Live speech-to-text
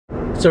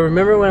So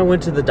remember when I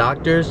went to the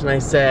doctors and I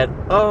said,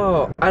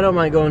 oh, I don't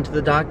mind going to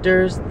the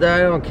doctors, I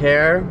don't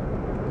care.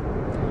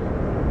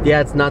 Yeah,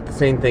 it's not the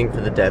same thing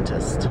for the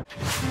dentist.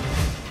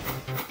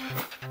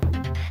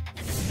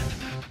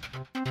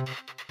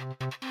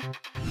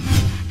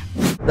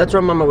 That's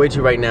where I'm on my way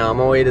to right now. I'm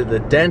on my way to the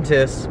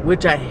dentist,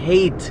 which I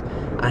hate.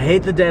 I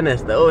hate the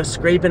dentist. They're always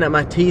scraping at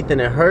my teeth and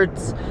it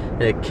hurts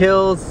and it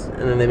kills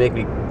and then they make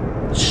me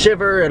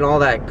shiver and all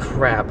that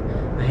crap.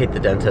 I hate the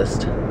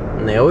dentist.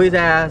 And they always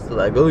ask,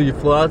 like, oh, you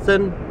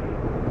flossing?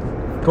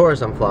 Of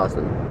course I'm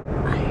flossing.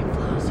 I hate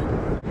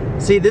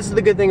flossing. See, this is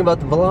the good thing about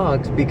the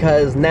vlogs,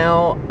 because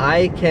now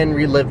I can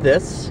relive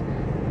this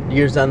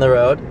years down the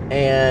road,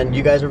 and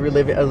you guys are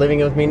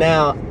living it with me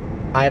now.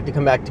 I have to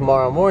come back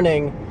tomorrow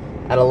morning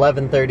at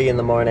 11:30 in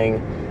the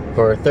morning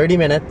for 30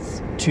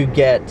 minutes to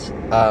get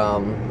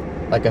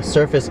like a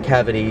surface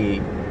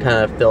cavity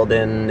kind of filled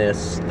in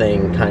this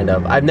thing, kind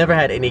of. I've never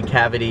had any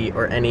cavity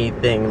or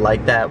anything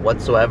like that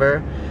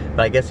whatsoever.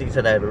 But I guess he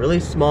said I have a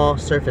really small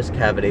surface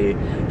cavity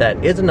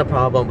that isn't a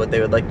problem, but they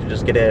would like to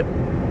just get it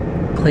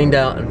cleaned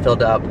out and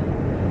filled up,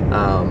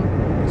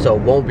 so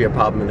it won't be a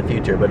problem in the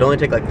future, but it'll only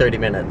take like 30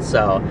 minutes.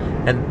 So,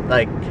 and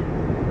like,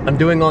 I'm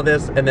doing all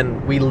this and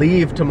then we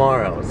leave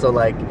tomorrow. So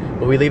like,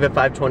 we leave at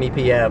 5:20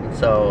 p.m.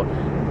 So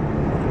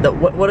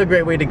what a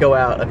great way to go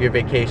out of your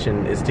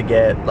vacation is to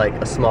get like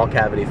a small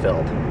cavity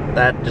filled.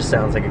 That just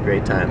sounds like a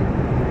great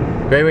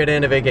time. Great way to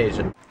end a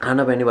vacation. I don't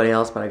know about anybody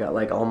else, but I got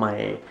like all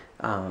my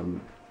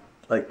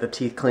like the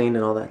teeth cleaned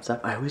and all that stuff.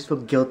 I always feel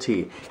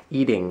guilty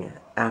eating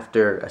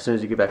after, as soon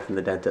as you get back from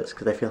the dentist,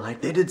 because I feel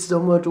like they did so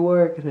much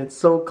work and it's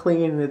so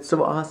clean and it's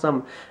so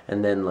awesome,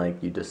 and then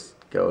like you just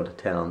go to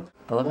town.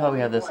 I love how we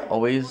have this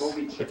always,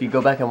 if you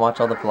go back and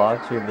watch all the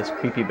vlogs, we have this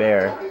creepy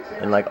bear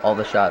in like all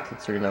the shots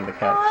that's sitting on the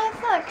couch. Oh,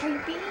 it's not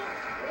creepy.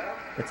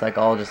 It's like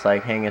all just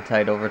like hanging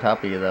tight over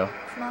top of you though.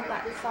 It's not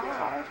that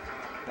soft,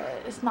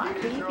 but it's not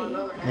creepy.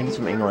 I think it's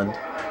from England,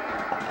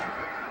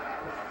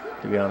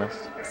 to be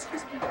honest.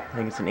 Excuse me. I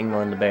think it's an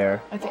England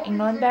bear. It's an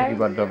England bear? We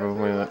brought it over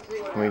when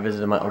we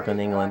visited my uncle in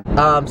England.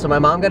 So my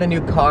mom got a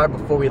new car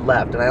before we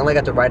left, and I only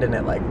got to ride in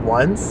it like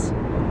once.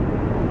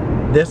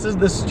 This is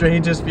the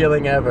strangest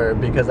feeling ever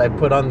because I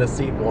put on the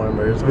seat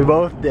warmers. We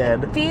both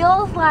did. It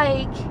feels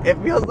like you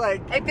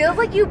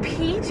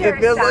peed yourself. It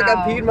feels like I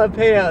peed my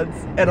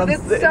pants, and I'm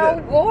it's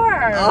so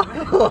warm.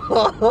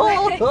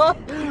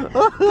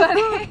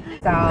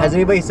 Has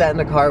anybody sat in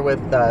a car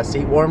with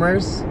seat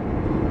warmers?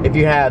 If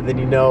you have, then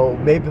you know,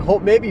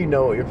 maybe you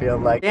know what you're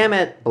feeling like. Damn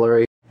it,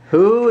 blurry.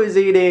 Who is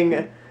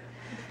eating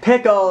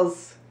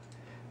pickles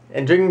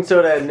and drinking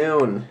soda at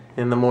noon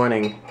in the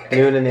morning,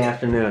 noon in the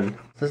afternoon?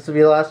 This will be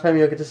the last time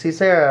you'll get to see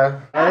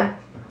Sarah. Bye.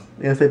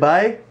 You gonna say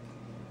bye?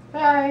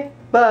 Bye.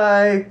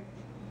 Bye.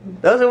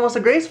 That was almost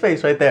a Grace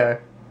face right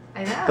there.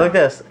 I know. Go like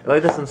this. Go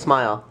like this and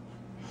smile.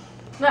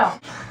 No.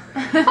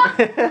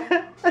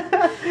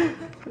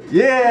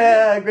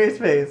 Yeah, Grace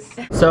face.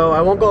 So I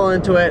won't go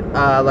into it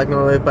like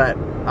normally, but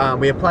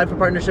we applied for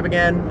partnership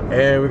again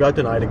and we got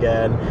denied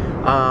again.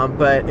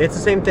 But it's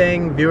the same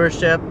thing,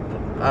 viewership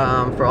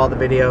for all the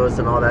videos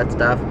and all that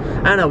stuff.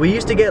 I don't know, we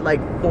used to get like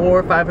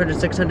 400, 500,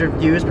 600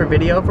 views per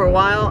video for a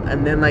while,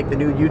 and then like the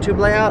new YouTube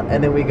layout,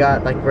 and then we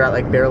got like, we're at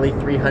like barely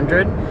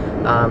 300.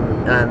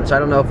 And so I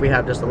don't know if we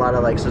have just a lot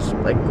of like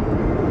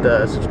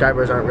the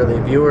subscribers aren't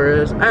really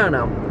viewers. I don't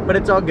know, but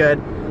it's all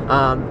good.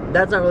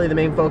 That's not really the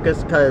main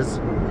focus, because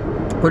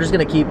we're just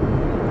gonna keep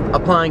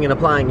applying and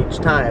applying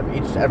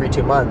every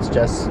 2 months,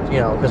 just, you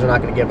know, because we're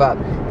not going to give up.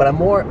 But I'm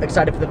more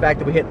excited for the fact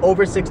that we hit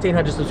over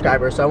 1,600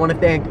 subscribers. So I want to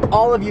thank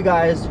all of you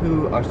guys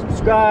who are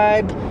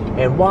subscribed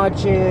and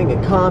watching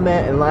and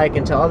comment and like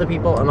and tell other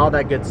people and all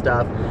that good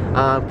stuff,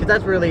 because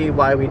that's really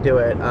why we do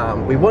it.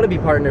 We want to be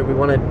partnered, we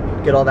want to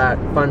get all that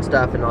fun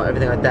stuff and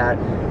everything like that,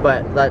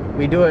 but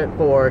we do it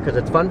because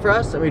it's fun for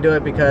us, and we do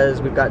it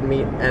because we've gotten to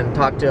meet and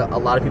talk to a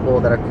lot of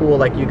people that are cool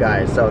like you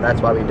guys, so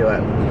that's why we do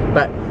it.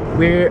 But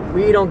we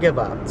don't give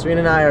up. Serena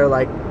and I are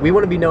like, we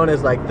want to be known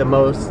as like the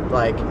most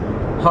like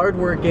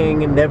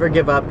hardworking, never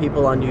give up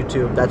people on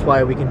YouTube. That's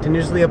why we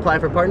continuously apply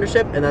for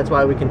partnership, and that's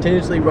why we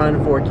continuously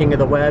run for King of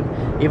the Web,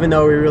 even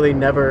though we really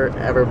never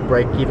ever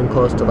break even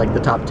close to like the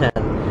top 10.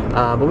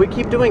 But we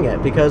keep doing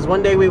it because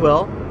one day we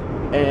will,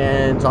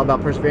 and it's all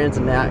about perseverance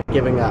and not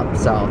giving up.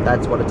 So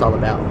that's what it's all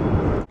about.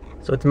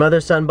 So it's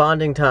mother-son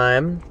bonding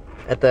time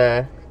at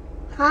the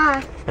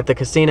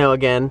casino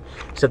again,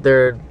 except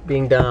they're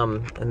being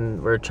dumb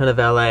and we're trying to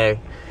valet,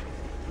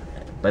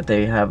 but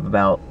they have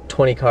about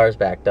 20 cars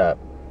backed up,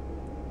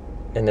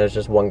 and there's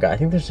just one guy. I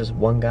think there's just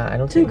one guy. I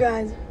don't see. Two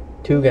guys.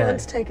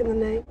 One's taking the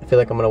name. I feel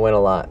like I'm gonna win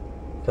a lot.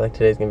 I feel like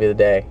today's gonna be the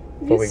day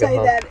before we go home.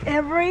 You say that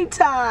every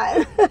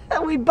time.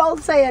 We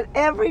both say it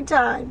every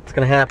time. It's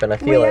gonna happen. I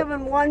feel it. We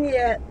haven't won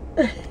yet.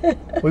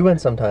 We win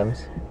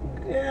sometimes.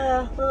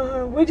 Yeah,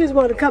 we just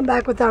want to come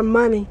back with our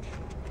money.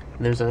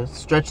 There's a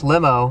stretch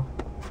limo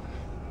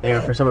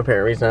there for some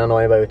apparent reason. I don't know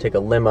why anybody would take a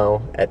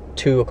limo at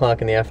 2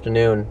 o'clock in the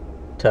afternoon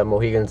to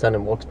Mohegan Sun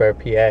in Wilkes-Barre,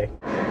 PA.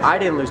 I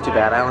didn't lose too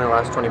bad. I only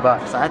lost 20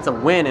 bucks. That's a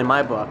win in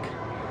my book.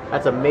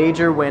 That's a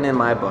major win in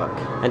my book.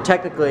 And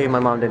technically, my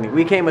mom didn't.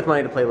 We came with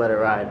money to play Let It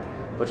Ride,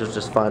 which was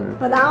just fun.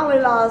 But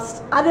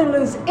I didn't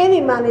lose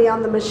any money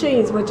on the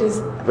machines, which is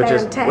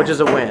fantastic. Which is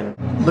a win.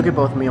 Look at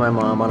both me and my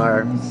mom on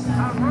our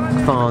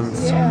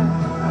phones.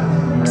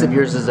 Yeah. Except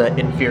yours is an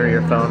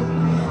inferior phone.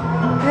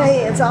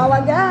 Hey, it's all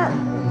I got.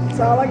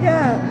 It's all I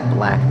got.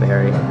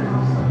 BlackBerry.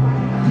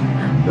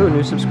 Ooh,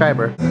 new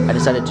subscriber. I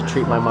decided to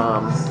treat my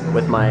mom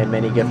with my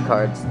many gift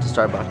cards to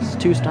Starbucks.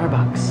 2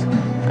 Starbucks.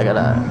 I got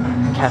a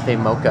cafe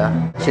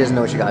mocha. She doesn't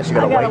know what she got. She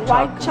got a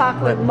white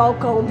chocolate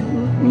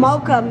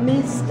mocha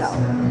misto.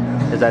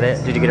 Is that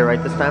it? Did you get it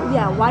right this time?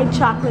 Yeah, white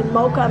chocolate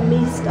mocha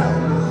misto.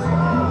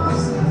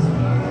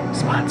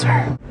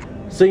 Sponsor.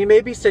 So you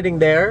may be sitting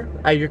there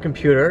at your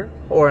computer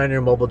or on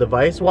your mobile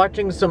device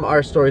watching some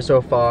Our Story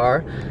So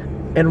Far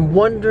and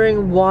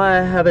wondering why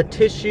I have a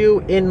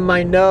tissue in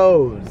my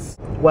nose.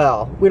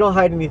 Well, we don't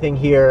hide anything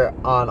here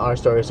on Our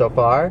Story So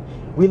Far.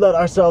 We let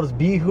ourselves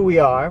be who we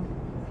are.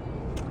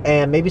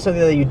 And maybe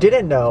something that you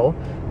didn't know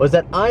was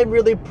that I'm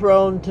really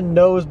prone to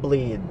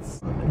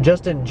nosebleeds.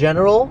 Just in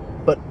general,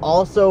 but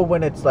also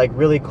when it's like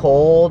really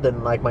cold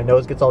and like my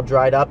nose gets all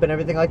dried up and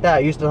everything like that. I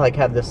used to like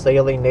have this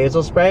saline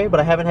nasal spray, but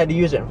I haven't had to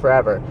use it in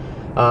forever.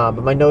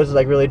 But my nose is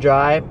like really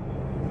dry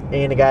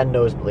and I got a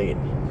nosebleed.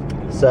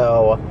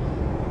 So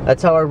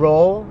that's how I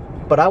roll.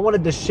 But I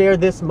wanted to share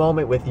this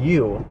moment with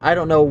you. I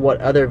don't know what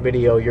other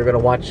video you're gonna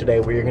watch today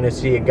where you're gonna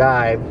see a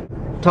guy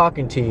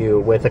talking to you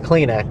with a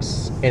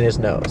Kleenex in his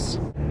nose.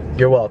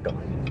 You're welcome.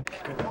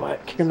 Kick in the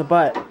butt, kick in the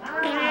butt.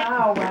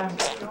 Ow.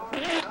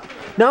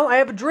 No, I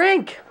have a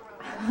drink.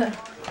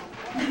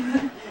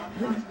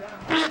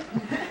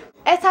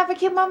 It's time for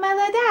Cute Mom of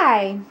the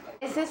Day.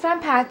 This is from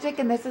Patrick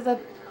and this is a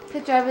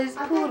picture of his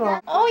poodle.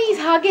 Oh, he's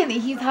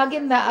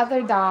hugging the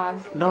other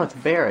dog. No, it's a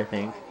bear, I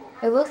think.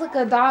 It looks like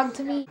a dog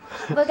to me.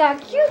 Look how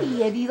cute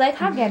he is. He's like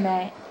hugging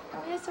it.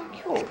 Oh, he's so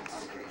cute.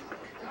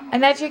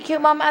 And that's your Cute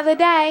Mom of the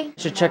Day.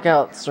 You should check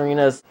out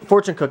Serena's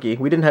fortune cookie.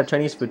 We didn't have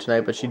Chinese food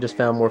tonight, but she just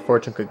found more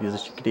fortune cookies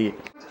that she could eat.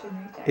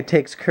 It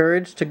takes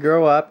courage to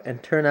grow up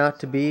and turn out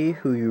to be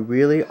who you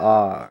really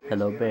are.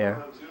 Hello,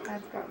 bear.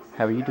 That's gross.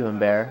 How are you doing,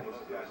 bear?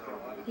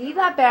 He's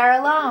not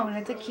bear alone.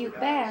 It's a cute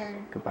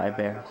bear. Goodbye,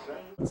 bear.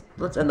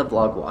 Let's end the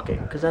vlog walking,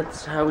 because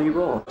that's how we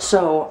roll.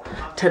 So,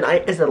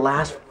 tonight is the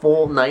last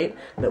full night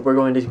that we're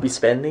going to be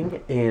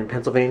spending in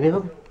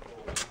Pennsylvania.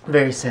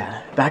 Very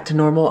sad. Back to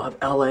normal of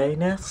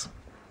LA-ness.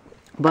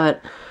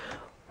 But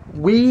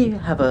we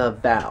have a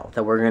vow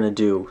that we're going to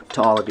do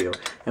to all of you.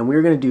 And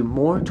we're going to do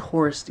more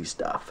touristy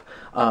stuff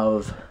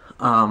of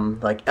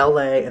like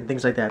LA and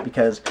things like that,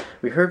 because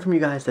we heard from you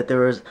guys that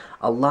there was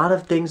a lot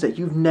of things that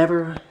you've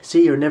never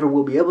see or never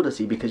will be able to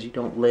see because you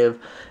don't live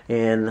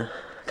in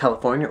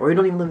California or you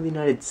don't even live in the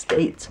United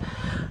States.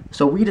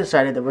 So we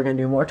decided that we're going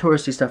to do more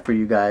touristy stuff for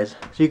you guys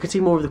so you can see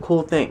more of the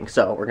cool things.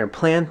 So we're going to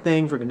plan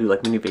things, we're going to do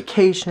like mini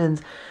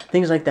vacations,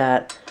 things like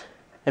that,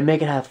 and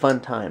make it have fun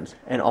times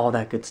and all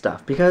that good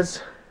stuff,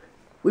 because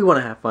we want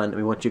to have fun and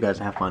we want you guys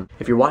to have fun.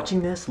 If you're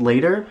watching this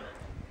later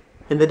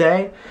in the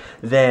day,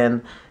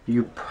 then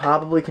you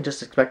probably can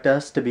just expect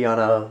us to be on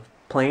a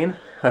plane.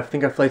 I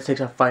think our flight takes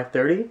off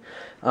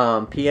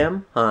 5:30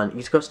 p.m. on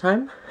East Coast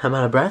time. I'm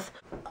out of breath.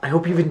 I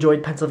hope you've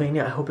enjoyed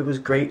Pennsylvania. I hope it was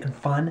great and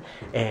fun,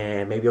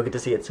 and maybe you'll get to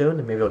see it soon,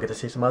 and maybe you'll get to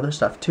see some other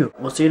stuff too.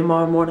 We'll see you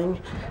tomorrow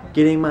morning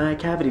getting my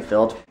cavity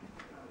filled.